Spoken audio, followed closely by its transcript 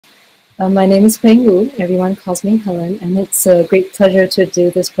My name is Hui-Yin Wu. Everyone calls me Helen, and it's a great pleasure to do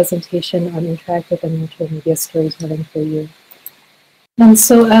this presentation on interactive and multimedia storytelling for you. And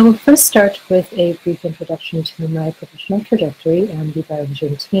so I will first start with a brief introduction to my professional trajectory and the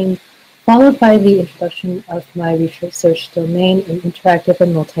Biovison team, followed by the introduction of my research domain in interactive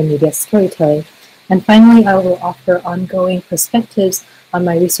and multimedia storytelling. And finally, I will offer ongoing perspectives on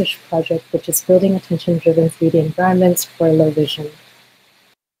my research project, which is building attention-driven 3D environments for low vision.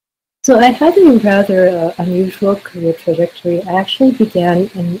 So I had a rather unusual career trajectory. I actually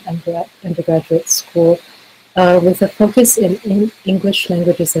began in undergraduate school with a focus in English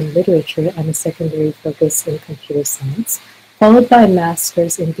languages and literature and a secondary focus in computer science, followed by a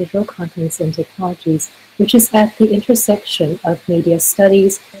master's in digital contents and technologies, which is at the intersection of media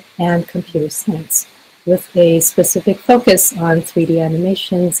studies and computer science, with a specific focus on 3D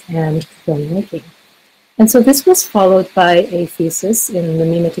animations and filmmaking. And so this was followed by a thesis in the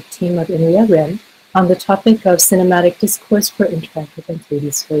mimetic team of Ren on the topic of cinematic discourse for interactive and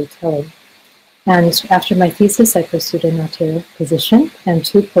 3D storytelling. And after my thesis, I pursued an alternate position and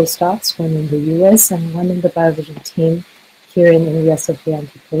 2 postdocs, one in the US and one in the Biovison team here in NES of the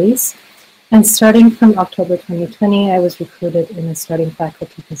Anti-Police. And starting from October 2020, I was recruited in a starting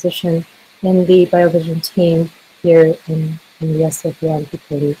faculty position in the Biovison team here in NES of the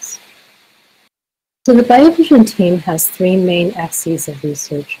Anti-Police. So the Biovison team has 3 main axes of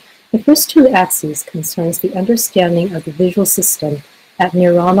research. The first 2 axes concerns the understanding of the visual system at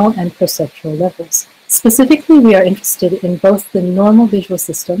neuronal and perceptual levels. Specifically, we are interested in both the normal visual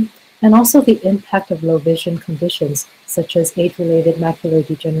system and also the impact of low vision conditions, such as age-related macular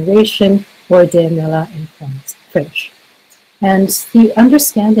degeneration or DMLA in French. And the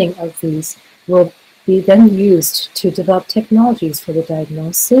understanding of these will be then used to develop technologies for the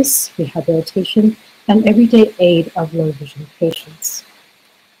diagnosis, rehabilitation, and everyday aid of low vision patients.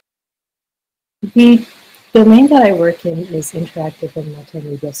 The domain that I work in is interactive and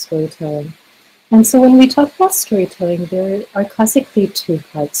multimedia storytelling. And so when we talk about storytelling, there are classically 2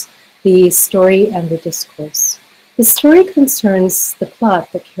 parts, the story and the discourse. The story concerns the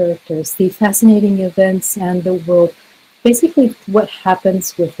plot, the characters, the fascinating events, and the world, basically what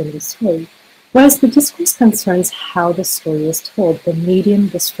happens within the story. Whereas the discourse concerns how the story is told, the medium,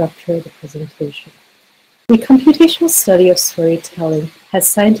 the structure, the presentation. The computational study of storytelling has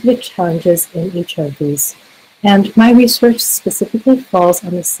scientific challenges in each of these, and my research specifically falls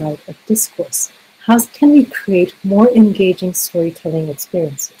on the side of discourse. How can we create more engaging storytelling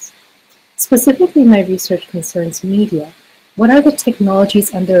experiences? Specifically, my research concerns media. What are the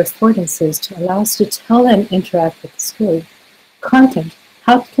technologies and their affordances to allow us to tell and interact with the story? Content.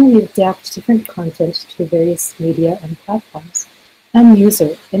 How can we adapt different content to various media and platforms? And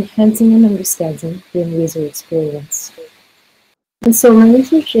user, enhancing and understanding the user experience. And so my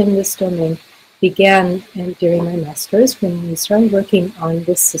research in this domain began during my master's when we started working on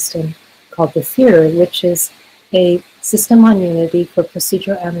this system called the theater, which is a system on Unity for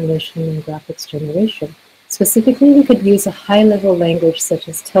procedural animation and graphics generation. Specifically, we could use a high-level language such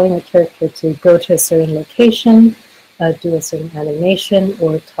as telling a character to go to a certain location, do a certain animation,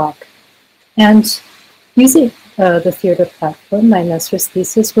 or talk. And using the theater platform, my master's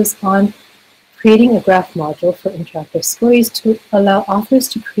thesis was on creating a graph module for interactive stories to allow authors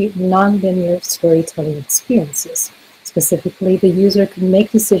to create non-linear storytelling experiences. Specifically, the user can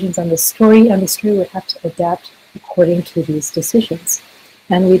make decisions on the story, and the story would have to adapt according to these decisions.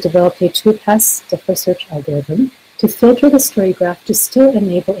 And we developed a 2-pass buffer search algorithm to filter the story graph to still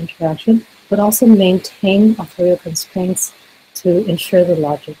enable interaction, but also maintain authorial constraints to ensure the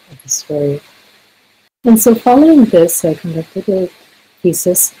logic of the story. And so following this, I conducted a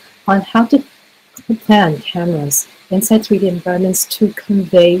thesis on how to plan cameras inside 3D environments to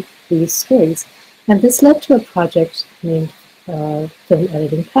convey these stories. And this led to a project named Film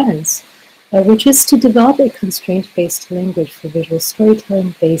Editing Patterns, which is to develop a constraint-based language for visual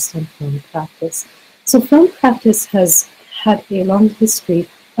storytelling based on film practice. So film practice has had a long history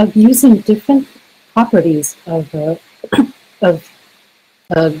of using different properties of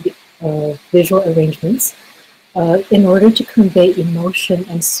visual arrangements in order to convey emotion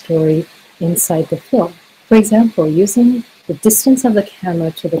and story inside the film. For example, using the distance of the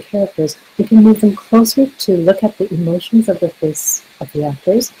camera to the characters, we can move them closer to look at the emotions of the face of the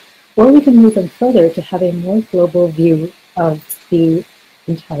actors, or we can move them further to have a more global view of the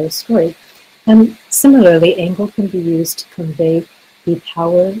entire story. And similarly, angle can be used to convey the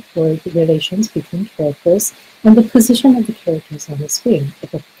power or the relations between characters and the position of the characters on the screen.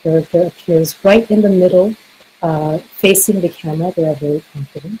 If a character appears right in the middle, facing the camera, they are very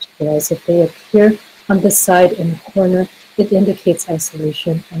confident. Whereas if they appear on the side in the corner, it indicates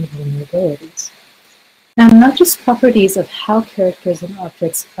isolation and vulnerabilities. And not just properties of how characters and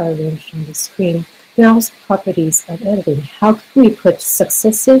objects are arranged on the screen, there are also properties of editing. How can we put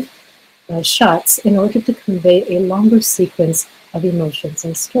successive shots in order to convey a longer sequence of emotions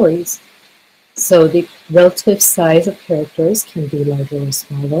and stories? So the relative size of characters can be larger or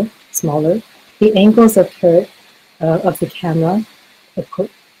smaller. The angles of the camera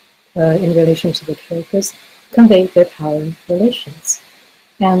in relation to the characters convey their power relations.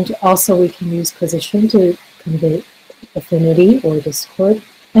 And also we can use position to convey affinity or discord,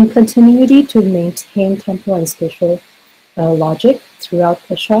 and continuity to maintain temporal and spatial logic throughout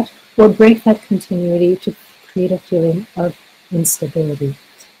the shot, or break that continuity to create a feeling of instability.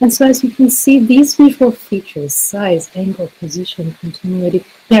 And so as you can see, these visual features, size, angle, position, continuity,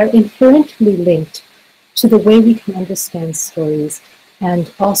 they're inherently linked to the way we can understand stories,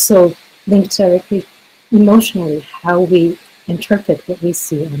 and also linked directly emotionally how we interpret what we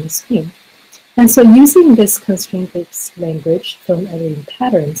see on the screen. And so using this constraint-based language, film editing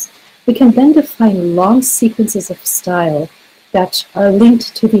patterns, we can then define long sequences of style that are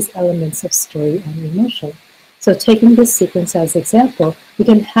linked to these elements of story and emotion. So taking this sequence as example, we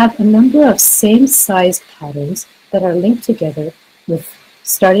can have a number of same size patterns that are linked together, with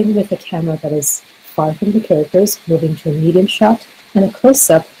starting with a camera that is far from the characters, moving to a medium shot and a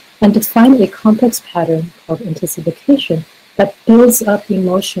close-up, and define a complex pattern called anticipation that builds up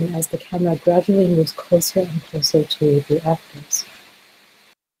emotion as the camera gradually moves closer and closer to the actors.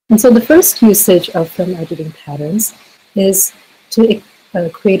 And so the first usage of film editing patterns is to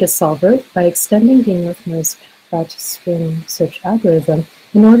create a solver by extending the North string search algorithm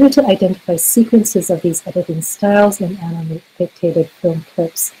in order to identify sequences of these editing styles in annotated film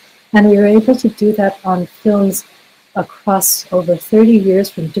clips. And we were able to do that on films across over 30 years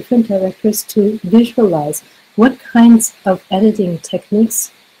from different directors to visualize what kinds of editing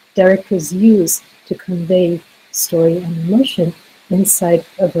techniques directors use to convey story and emotion inside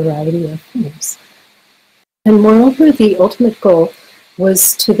a variety of films. And moreover, the ultimate goal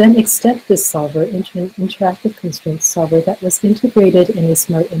was to then extend this solver into an interactive constraint solver that was integrated in a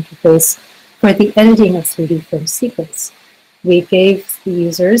smart interface for the editing of 3D film sequence. We gave the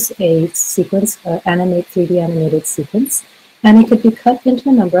users a sequence, 3D animated sequence, and it could be cut into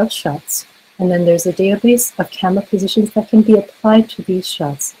a number of shots. And then there's a database of camera positions that can be applied to these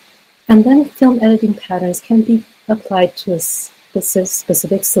shots. And then film editing patterns can be applied to a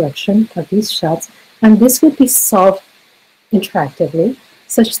specific selection of these shots, and this would be solved interactively,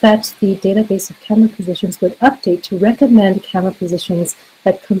 such that the database of camera positions would update to recommend camera positions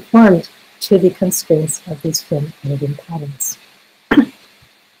that conformed to the constraints of these film editing patterns.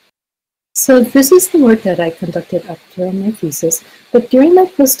 So this is the work that I conducted up during my thesis, but during my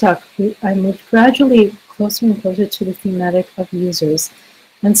postdoc, I moved gradually closer and closer to the thematic of users.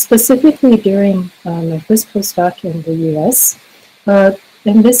 And specifically during my first postdoc in the US,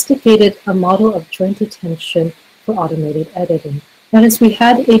 investigated a model of joint attention for automated editing. That is, we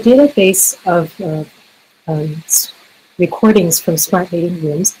had a database of recordings from smart meeting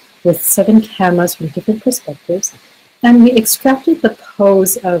rooms with 7 cameras from different perspectives, and we extracted the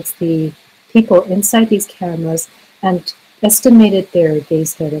pose of the people inside these cameras and estimated their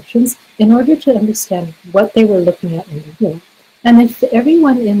gaze directions in order to understand what they were looking at in the room. And if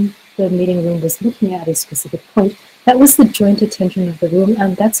everyone in the meeting room was looking at a specific point, that was the joint attention of the room,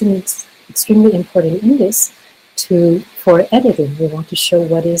 and that's an extremely important index for editing. We want to show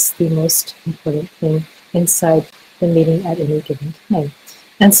what is the most important thing inside the meeting at any given time.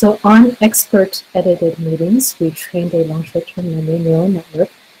 And so on expert edited meetings, we trained a long short-term memory neural network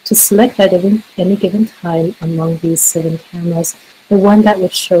to select at any given time among these 7 cameras, the one that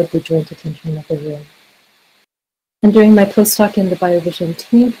would show the joint attention of the room. And during my postdoc in the Biovision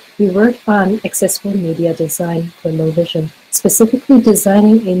team, we worked on accessible media design for low vision, specifically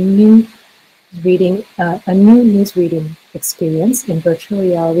designing a new news reading experience in virtual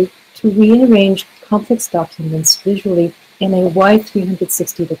reality to rearrange complex documents visually in a wide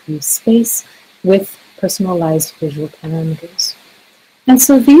 360-degree space with personalized visual parameters. And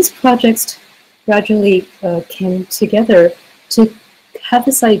so these projects gradually came together to have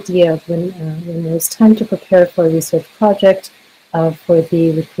this idea of when it was time to prepare for a research project for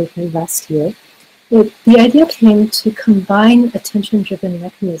the recruitment last year. The idea came to combine attention-driven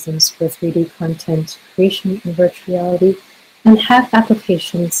mechanisms for 3D content creation in virtual reality and have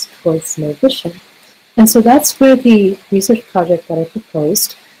applications towards low vision. And so that's where the research project that I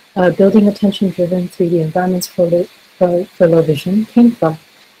proposed, building attention-driven 3D environments for low vision, came from.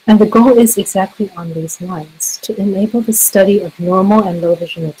 And the goal is exactly on these lines, to enable the study of normal and low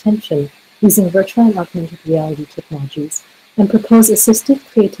vision attention using virtual and augmented reality technologies and propose assistive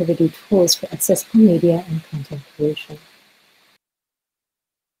creativity tools for accessible media and content creation.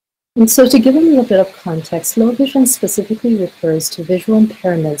 And so to give a little bit of context, low vision specifically refers to visual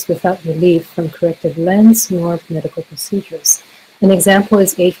impairments without relief from corrective lens nor medical procedures. An example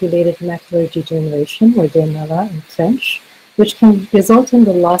is age-related macular degeneration, or DMLA in French, which can result in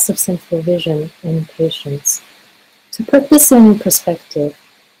the loss of central vision in patients. To put this in perspective,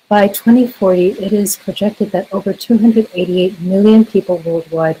 by 2040, it is projected that over 288 million people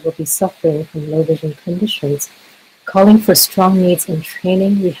worldwide will be suffering from low vision conditions, calling for strong needs in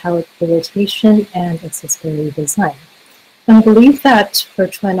training, rehabilitation, and accessibility design. And I believe that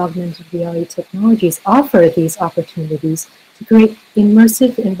virtual and augmented reality technologies offer these opportunities to create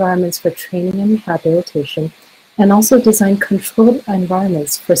immersive environments for training and rehabilitation, and also design controlled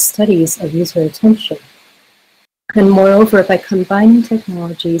environments for studies of user attention. And moreover, by combining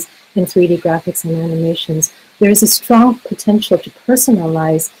technologies in 3D graphics and animations, there is a strong potential to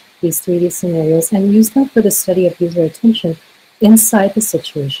personalize these 3D scenarios and use them for the study of user attention inside the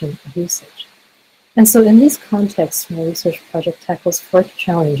situation of usage. And so in this context, my research project tackles 4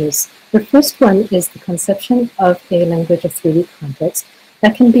 challenges. The first one is the conception of a language of 3D context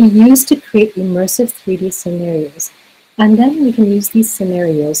that can be used to create immersive 3D scenarios. And then we can use these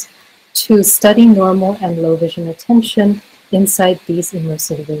scenarios to study normal and low vision attention inside these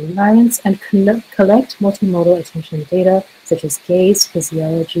immersive environments and collect multimodal attention data such as gaze,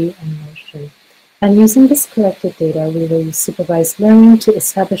 physiology, and motion. And using this collected data, we will use supervised learning to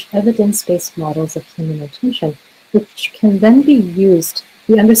establish evidence-based models of human attention, which can then be used,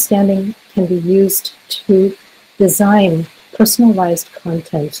 the understanding can be used to design personalized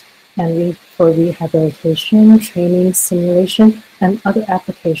content and for rehabilitation, training, simulation, and other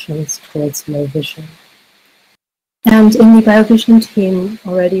applications towards low vision. And in the Biovision team,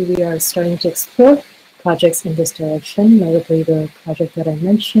 already we are starting to explore projects in this direction, notably the project that I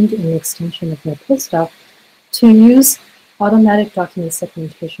mentioned in the extension of my postdoc, to use automatic document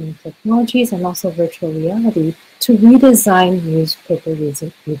segmentation technologies and also virtual reality to redesign newspaper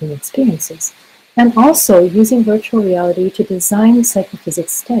reading experiences. And also using virtual reality to design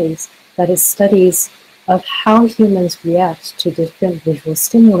psychophysics studies, that is, studies of how humans react to different visual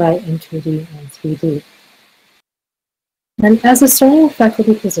stimuli in 2D and 3D. And as a starting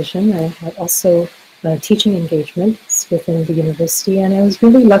faculty position, I had also teaching engagements within the university, and I was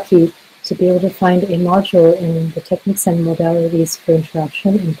really lucky to be able to find a module in the techniques and modalities for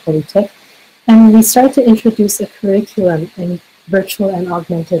interaction in Polytech. And we started to introduce a curriculum in virtual and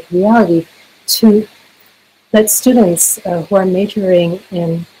augmented reality to let students who are majoring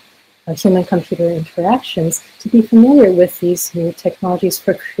in human-computer interactions to be familiar with these new technologies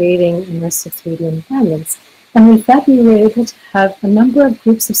for creating immersive 3D environments. And with that, we were able to have a number of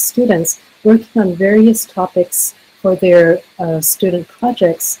groups of students working on various topics for their student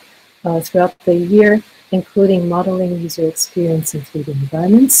projects throughout the year, including modeling user experience in 3D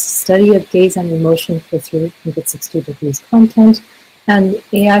environments, study of gaze and emotion for 360 degrees content, and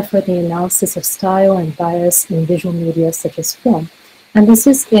AI for the analysis of style and bias in visual media such as film. And this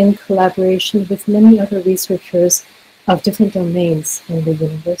is in collaboration with many other researchers of different domains in the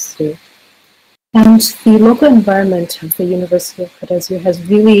university. And the local environment of the University of Cartagena has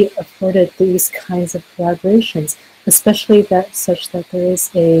really afforded these kinds of collaborations, especially such that there is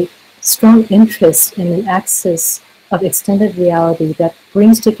a strong interest in an axis of extended reality that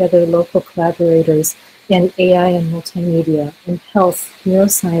brings together local collaborators in AI and multimedia, in health,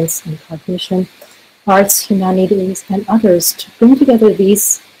 neuroscience and cognition, arts, humanities, and others to bring together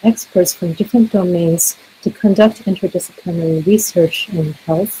these experts from different domains to conduct interdisciplinary research in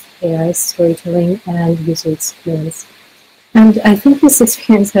health, AI, storytelling, and user experience. And I think this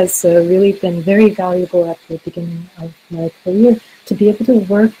experience has really been very valuable at the beginning of my career to be able to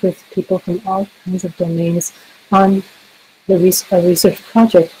work with people from all kinds of domains on the research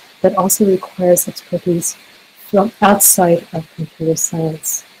project that also requires expertise from outside of computer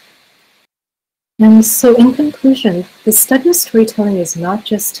science. And so in conclusion, the study of storytelling is not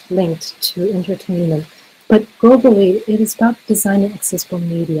just linked to entertainment, but globally, it is about designing accessible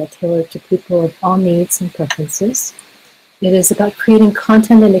media tailored to people of all needs and preferences. It is about creating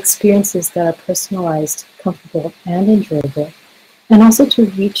content and experiences that are personalized, comfortable, and enjoyable, and also to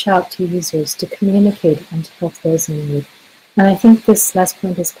reach out to users to communicate and to help those in need. And I think this last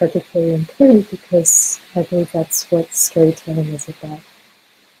point is particularly important because I believe that's what storytelling is about.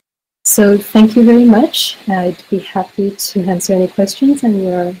 So thank you very much. I'd be happy to answer any questions, and you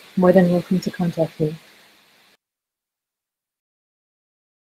are more than welcome to contact me.